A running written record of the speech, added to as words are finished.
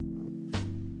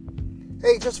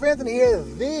Hey, Joseph Anthony here,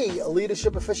 the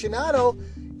leadership aficionado,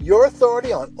 your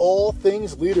authority on all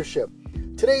things leadership.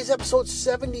 Today's episode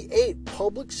 78,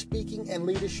 Public Speaking and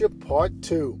Leadership Part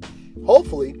 2.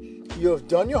 Hopefully, you have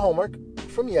done your homework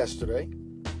from yesterday,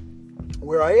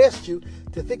 where I asked you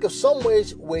to think of some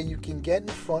ways where you can get in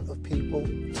front of people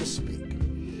to speak.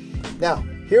 Now,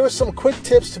 here are some quick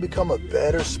tips to become a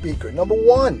better speaker. Number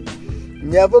 1,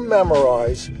 never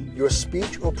memorize your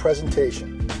speech or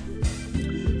presentation.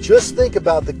 Just think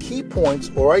about the key points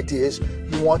or ideas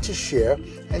you want to share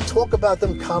and talk about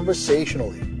them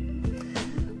conversationally.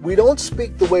 We don't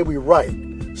speak the way we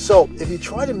write, so if you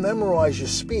try to memorize your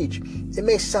speech, it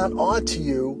may sound odd to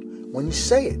you when you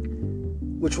say it,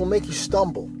 which will make you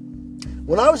stumble.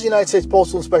 When I was a United States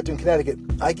Postal Inspector in Connecticut,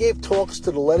 I gave talks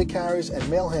to the letter carriers and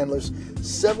mail handlers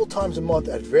several times a month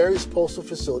at various postal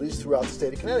facilities throughout the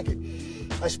state of Connecticut.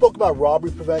 I spoke about robbery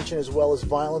prevention as well as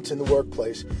violence in the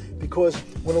workplace because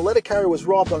when a letter carrier was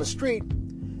robbed on the street,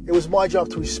 it was my job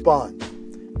to respond.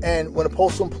 And when a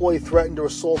postal employee threatened or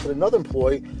assaulted another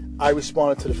employee, I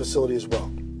responded to the facility as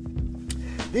well.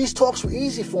 These talks were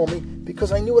easy for me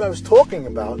because I knew what I was talking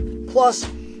about. Plus,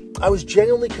 I was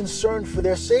genuinely concerned for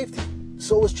their safety.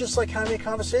 So it was just like having a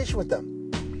conversation with them.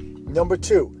 Number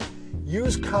 2,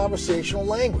 use conversational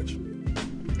language.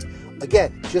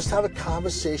 Again, just have a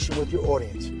conversation with your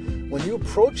audience. When you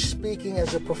approach speaking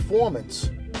as a performance,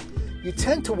 you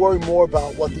tend to worry more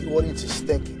about what the audience is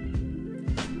thinking.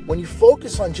 When you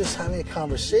focus on just having a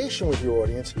conversation with your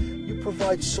audience, you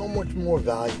provide so much more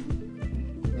value.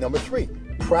 Number 3,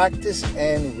 practice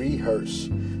and rehearse.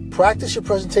 Practice your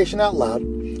presentation out loud,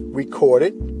 record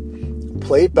it,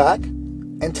 play it back,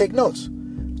 and take notes.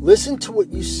 Listen to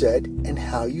what you said and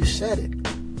how you said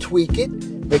it. Tweak it,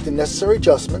 make the necessary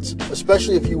adjustments,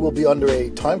 especially if you will be under a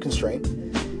time constraint,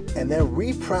 and then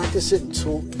re-practice it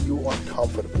until you are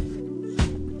comfortable.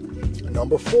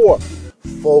 Number 4,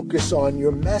 focus on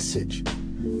your message.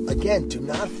 Again, do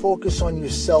not focus on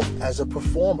yourself as a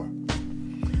performer.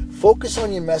 Focus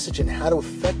on your message and how to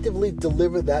effectively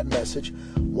deliver that message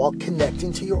while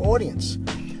connecting to your audience.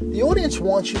 The audience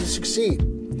wants you to succeed.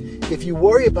 If you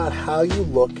worry about how you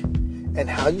look and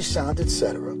how you sound,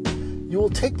 etc., you will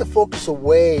take the focus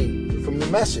away from your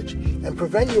message and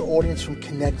prevent your audience from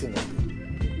connecting with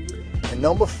you. And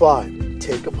number 5,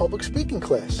 take a public speaking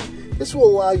class. This will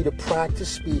allow you to practice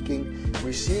speaking,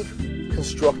 receive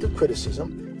constructive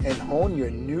criticism, and hone your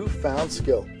newfound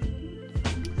skill.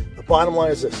 The bottom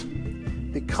line is this: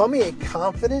 becoming a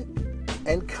confident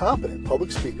and competent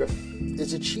public speaker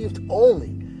is achieved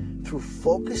only through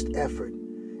focused effort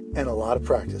and a lot of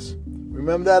practice.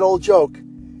 Remember that old joke?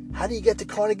 How do you get to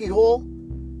Carnegie Hall?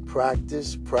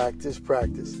 Practice, practice,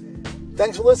 practice.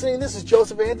 Thanks for listening. This is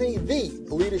Joseph Anthony, the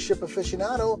leadership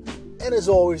aficionado. And as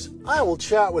always, I will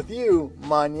chat with you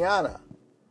mañana.